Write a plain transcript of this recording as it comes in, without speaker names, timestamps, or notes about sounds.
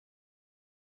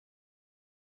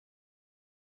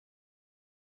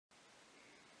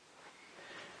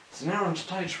So now on to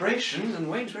titrations, and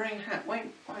Wayne's wearing a hat.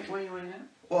 Wayne, why are you wearing a hat?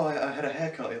 Well, I had a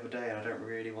haircut the other day and I don't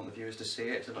really want the viewers to see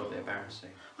it. It's a little bit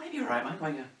embarrassing. Well, you'll be alright, I'm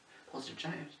wearing a positive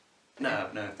change. No,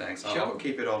 thanks. Sure. I'll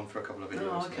keep it on for a couple of videos.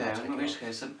 Oh, okay. In which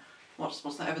case, so what's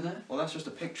that over there? Well, that's just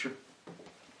a picture.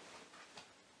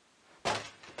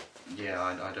 Yeah,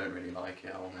 I don't really like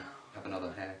it. I want to have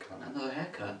another haircut. Another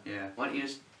haircut? Yeah. Why don't you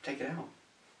just take it out?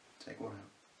 Take what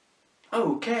out?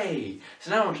 Okay,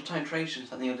 so now on to titrations,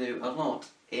 something you'll do a lot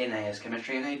in AS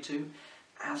Chemistry and A2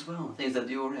 as well, things that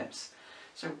diurettes.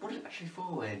 So what is it actually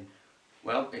for, Wayne?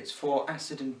 Well, it's for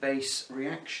acid and base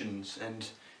reactions, and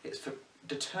it's for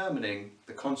determining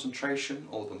the concentration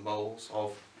or the moles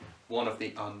of one of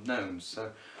the unknowns.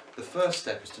 So the first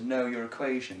step is to know your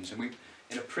equations, and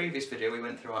in a previous video we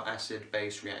went through our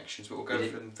acid-base reactions, but we'll go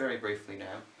through them very briefly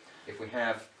now. If we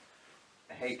have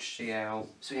HCl...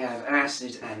 So we have an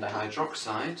acid and a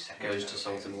hydroxide, goes to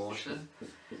salt and water,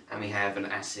 and we have an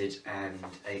acid and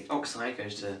an oxide,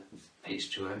 goes to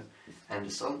H2O, and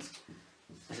a salt.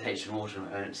 I said H and water,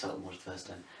 and salt and water the first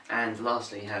time. And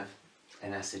lastly you have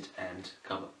an acid and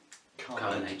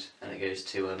carbonate, and it goes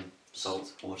to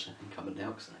salt, water and carbon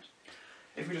dioxide.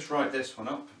 If we just write this one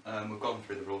up, we've gone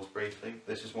through the rules briefly.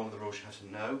 This is one of the rules you have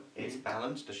to know. It's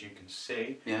balanced, as you can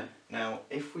see. Yeah. Now,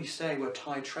 if we say we're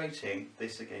titrating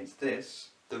this against this,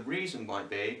 the reason might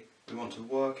be we want to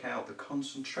work out the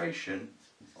concentration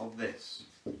of this.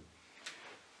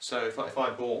 So if I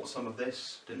bought some of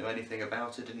this, didn't know anything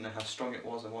about it, didn't know how strong it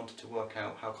was, I wanted to work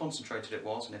out how concentrated it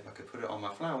was, and if I could put it on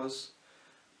my flowers,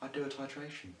 I'd do a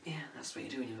titration. Yeah, that's what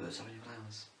you do when you put stuff on your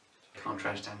flowers. Can't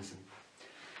trash Amazon.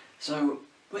 So,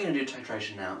 we're going to do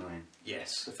titration now, aren't we?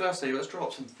 Yes. So firstly, let's draw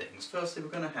up some things. Firstly, we're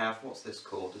going to have, what's this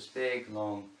called? This big,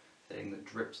 long thing that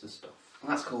drips the stuff. Well,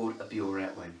 that's called a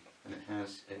burette, Wayne. And it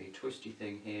has a twisty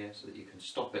thing here so that you can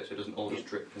stop it so it doesn't always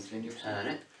drip continuously. Turn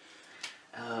it.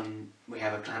 We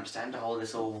have a clamp stand to hold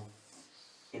this all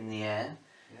in the air.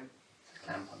 Yep.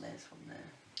 Clamp on this one there.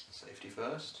 Safety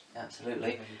first.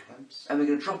 Absolutely. Heavy clamps. And we're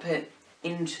going to drop it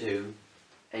into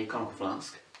a conical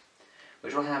flask,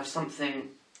 which will have something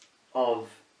of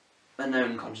a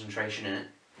known concentration in it.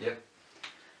 Yep.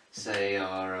 Say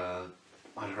our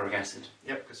hydrochloric acid.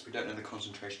 Yep, because we don't know the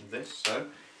concentration of this. So,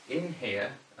 in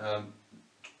here,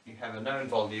 you have a known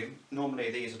volume.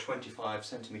 Normally these are 25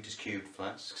 centimetres cubed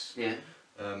flasks. Yeah.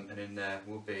 And in there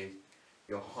will be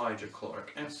your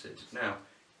hydrochloric acid. Now,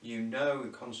 you know the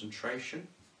concentration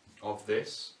of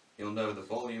this. You'll know the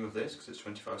volume of this because it's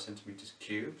 25 centimetres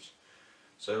cubed.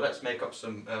 So let's make up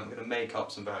some, I'm going to make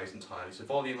up some values entirely. So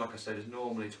volume, like I said, is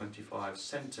normally 25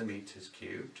 centimetres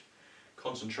cubed.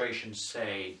 Concentration,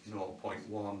 say,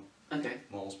 0.1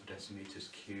 moles per decimetres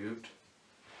cubed.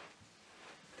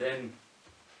 Then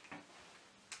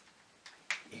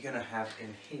you're going to have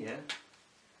in here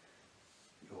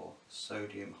your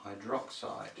sodium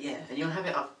hydroxide. Yeah, and you'll have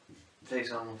it up, for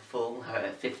example, full, have it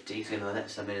at 50, so you're going to let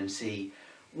some in and see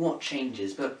what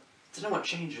changes. But to know what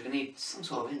changes, you're going to need some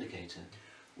sort of indicator.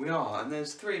 We are, and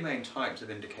there's three main types of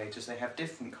indicators. They have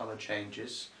different colour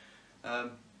changes.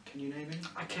 Can you name them?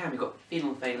 I can. We've got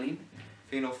phenolphthalein.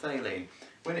 Phenolphthalein.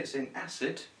 When it's in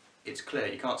acid, it's clear.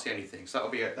 You can't see anything. So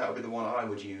that would be the one I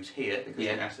would use here because the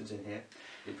acid's in here.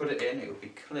 You put it in, it would be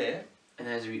clear. And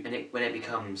when it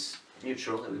becomes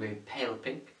neutral, it will be pale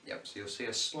pink. Yep. So you'll see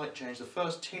a slight change. The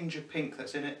first tinge of pink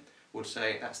that's in it would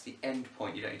say that's the end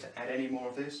point. You don't need to add any more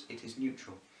of this. It is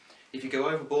neutral. If you go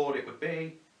overboard, it would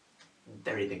be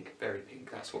very pink. Very pink.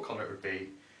 That's what colour it would be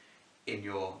in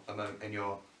your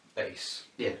base.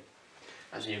 Yeah.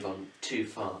 As when you've gone too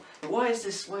far. But why is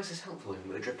this helpful when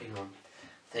we're dripping on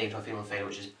things like phenolphthalein,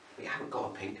 which is we haven't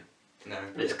got a pink. No.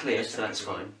 But it's clear, so that's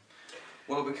fine.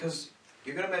 Well, because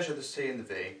you're going to measure the C and the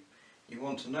V. You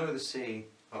want to know the C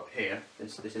up here.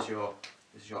 This is your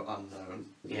unknown.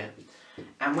 Yeah.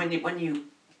 And when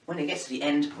it gets to the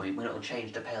end point, when it will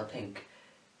change to pale pink,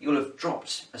 you'll have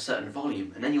dropped a certain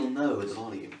volume, and then you'll know the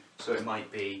volume. So it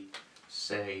might be,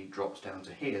 say, drops down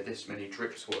to here, this many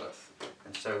drips worth.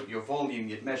 And so your volume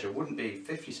you'd measure wouldn't be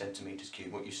 50 centimetres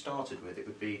cubed, what you started with. It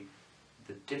would be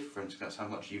the difference, that's how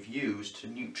much you've used to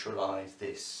neutralise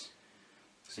this.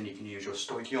 So then you can use your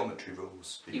stoichiometry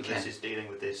rules, because this is dealing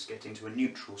with this getting to a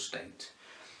neutral state.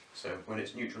 So when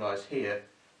it's neutralised here,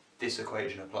 this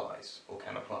equation applies, or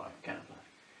can apply. Can apply.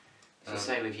 So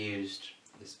say we've used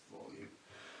this volume.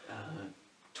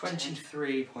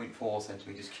 23.4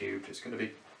 centimetres cubed. It's going to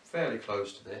be fairly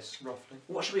close to this, roughly.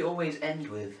 What should we always end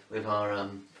with our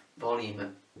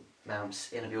volume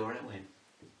amounts in a burette, Wayne?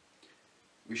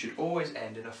 We should always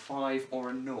end in a 5 or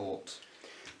a 0.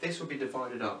 This will be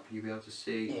divided up. You'll be able to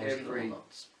see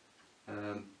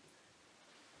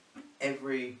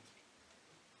every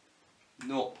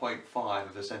 0.5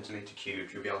 of a centimetre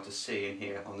cubed you'll be able to see in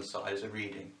here on the side as a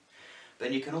reading.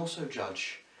 Then you can also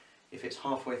judge if it's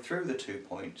halfway through the 2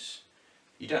 points.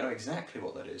 You don't know exactly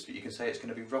what that is, but you can say it's going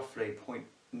to be roughly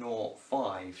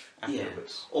 0.05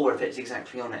 afterwards. Yeah. Or if it's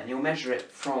exactly on it, and you'll measure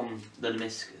it from the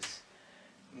meniscus.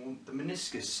 Well, the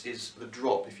meniscus is the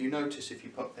drop. If you notice, if you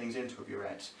put things into a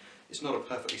burette, it's not a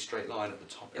perfectly straight line at the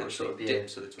top. It will sort of be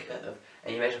dips a little bit. curve,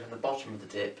 and you measure from the bottom of the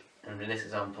dip. And in this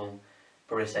example,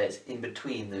 probably say it's in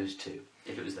between those two,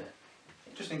 if it was there.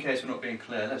 Just in case we're not being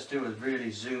clear, let's do a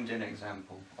really zoomed in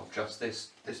example of just this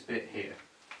bit here.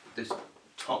 This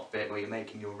top bit where you're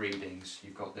making your readings.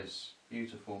 You've got this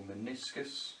beautiful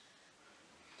meniscus,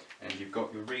 and you've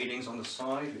got your readings on the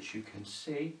side, which you can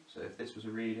see. So if this was a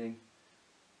reading,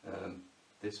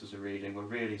 this was a reading. We're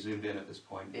really zoomed in at this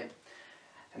point. Yep.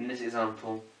 And in this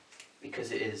example,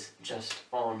 because it is just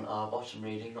on our bottom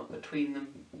reading, not between them,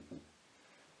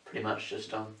 pretty much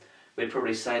just on, we'd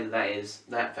probably say that that is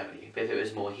that value. But if it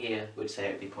was more here, we'd say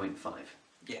it would be 0.5.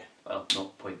 Yeah. Well,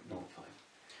 not 0.05.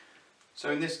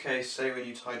 So in this case, say when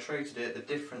you titrated it, the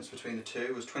difference between the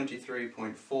two was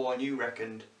 23.4, and you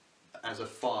reckoned as a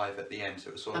 5 at the end, so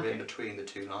it was sort of in between the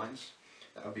two lines.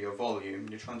 That would be your volume, and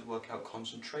you're trying to work out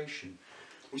concentration.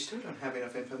 We still don't have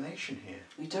enough information here.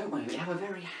 We don't, we have a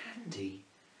very handy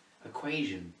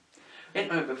equation. We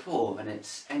didn't know it before, and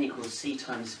it's n equals c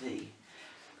times v.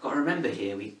 We've got to remember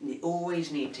here, we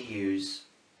always need to use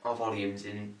our volumes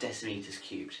in decimeters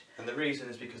cubed. And the reason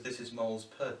is because this is moles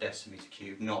per decimetre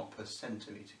cubed, not per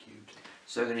centimetre cubed.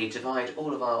 So we're going to need to divide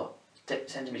all of our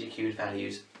centimetre cubed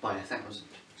values by 1,000.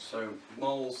 So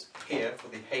moles here for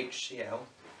the HCl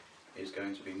is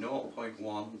going to be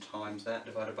 0.1 times that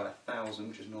divided by 1,000,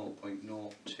 which is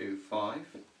 0.025.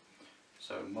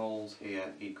 So moles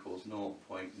here equals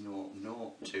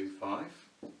 0.0025.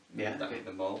 Yeah, That'd be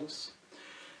the moles.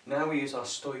 Now we use our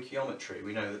stoichiometry.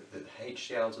 We know that the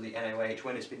HCl to the NaOH,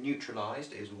 when it's been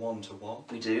neutralised, is 1 to 1.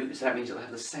 We do, so that means it'll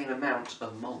have the same amount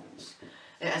of moles.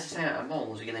 It has the same amount of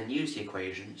moles, we can then use the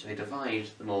equation, so we divide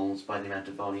the moles by the amount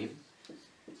of volume.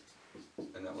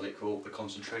 And that will equal the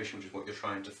concentration, which is what you're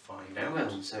trying to find out. Well,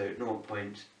 so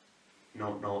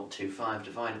 0.0025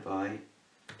 divided by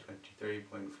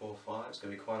 23.45, it's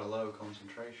going to be quite a low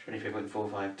concentration.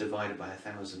 23.45 divided by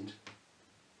 1,000.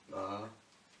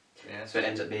 Yes. So it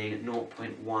ends up being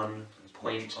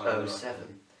 0.1.07.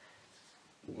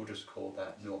 We'll just call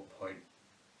that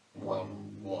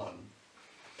 0.11.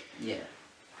 Yeah.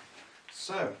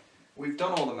 So, we've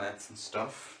done all the maths and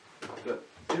stuff, but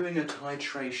doing a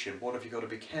titration, what have you got to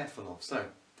be careful of? So, do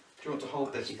you want to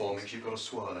hold this for me, because you've got to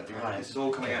swirl it. Right. This is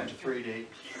all coming out into 3D.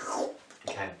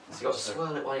 Okay, so you've got to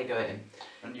swirl it while you go in.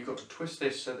 And you've got to twist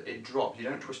this so that it drops. You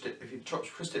don't twist it, if you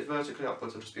twist it vertically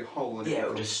upwards, it'll just be a hole and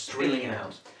it'll just spring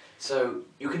out. So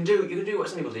you can do what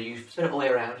some people do. You spin it all the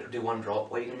way around. It'll do one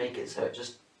drop, or you can make it so it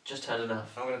just turns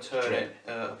enough. I'm going to turn it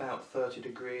about 30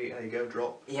 degree. There you go,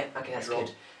 drop. Yeah, okay, that's drop.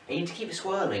 good. And you need to keep it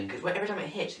swirling, because every time it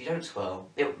hits, if you don't swirl,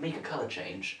 it'll make a colour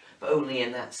change, but only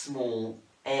in that small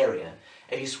area.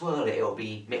 If you swirl it, it'll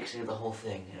be mixing with the whole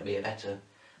thing. It'll be a better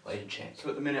way to check. So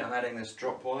at the minute I'm adding this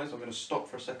dropwise, I'm going to stop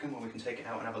for a second while we can take it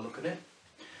out and have a look at it.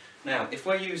 Now, if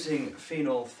we're using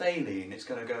phenolphthalein, it's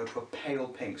going to go to a pale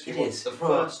pink. So the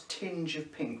first tinge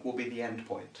of pink will be the end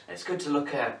point. It's good to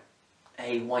look at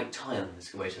a white tile, is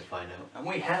a good way to find out. And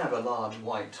we have a large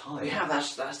white tile. We have,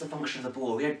 that's the function of the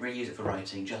board. We don't really use it for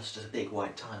writing, just as a big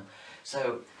white tile.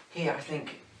 So here, I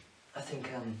think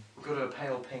we've got a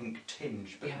pale pink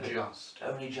tinge, but just.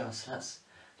 Only just. That's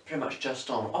pretty much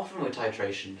just on. Often with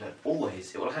titration, but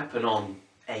always, it will happen on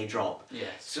a drop. Yes.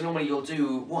 So normally you'll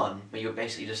do one, where you're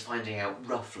basically just finding out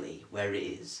roughly where it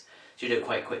is. So you do it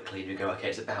quite quickly, and you go, okay,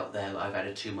 it's about there, but I've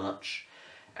added too much.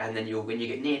 And then when you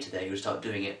get near to there, you'll start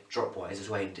doing it dropwise, as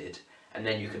Wayne did, and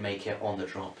then you can make it on the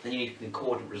drop. Then you need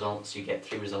concordant results, you get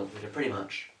 3 results which are pretty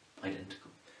much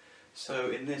identical. So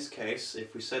in this case,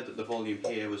 if we said that the volume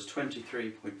here was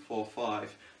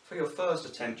 23.45, for your first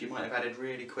attempt you might have added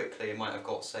really quickly. You might have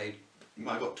got, say,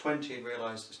 20 and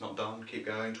realised it's not done, keep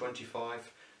going,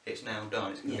 25, it's now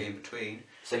done, it's going to be in between.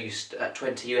 So at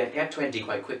 20, you add 20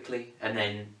 quite quickly, and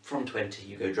then from 20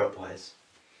 you go dropwise.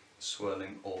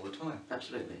 Swirling all the time.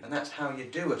 Absolutely. And that's how you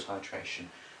do a titration.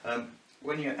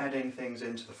 When you're adding things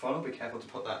into the funnel, be careful to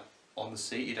put that on the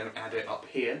seat, you don't add it up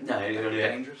here. No, you're going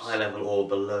to do it eye level or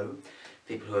below.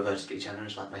 People who are vertically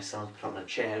challenged like myself put on a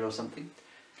chair or something.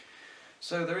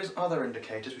 So there is other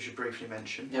indicators we should briefly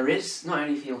mention. There is not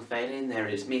only phenolphthalein, there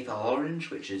is methyl orange,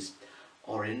 which is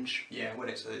orange. Yeah, when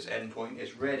it's at its end point,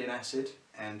 it's red in acid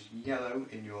and yellow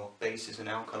in your bases and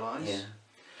alkalis. Yeah.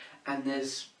 And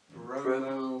there's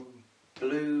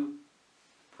blue,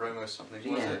 Bromo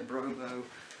something, was Yeah. it? Bromo.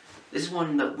 This is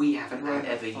one that we haven't Bromo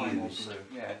ever Thymol used. Blue.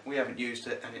 Yeah, we haven't used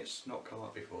it and it's not come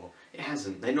up before. It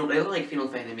hasn't. They like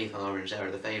phenolphthalein and methyl orange. They're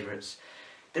the favourites.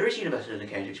 There is universal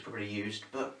indicator, which is probably used,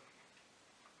 but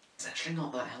it's actually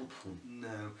not that helpful.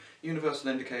 No. Universal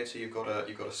indicator, you've got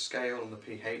a scale on the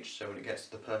pH, so when it gets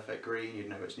to the perfect green, you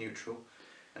know it's neutral.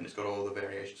 And it's got all the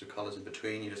variations of colours in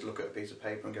between. You just look at a piece of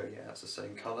paper and go, yeah, that's the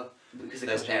same colour. Because it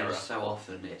There's comes error. out so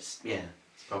often, it's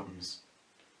problems.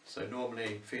 So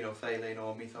normally phenolphthalein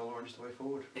or methyl orange is the way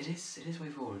forward. It is way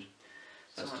forward.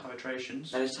 That's So,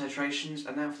 titrations. that is titrations,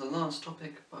 and now for the last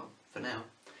topic, well, for now.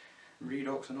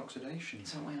 Redox and oxidation.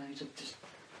 So I need to just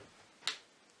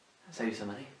save you some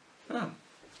money. Oh,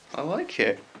 I like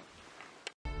it.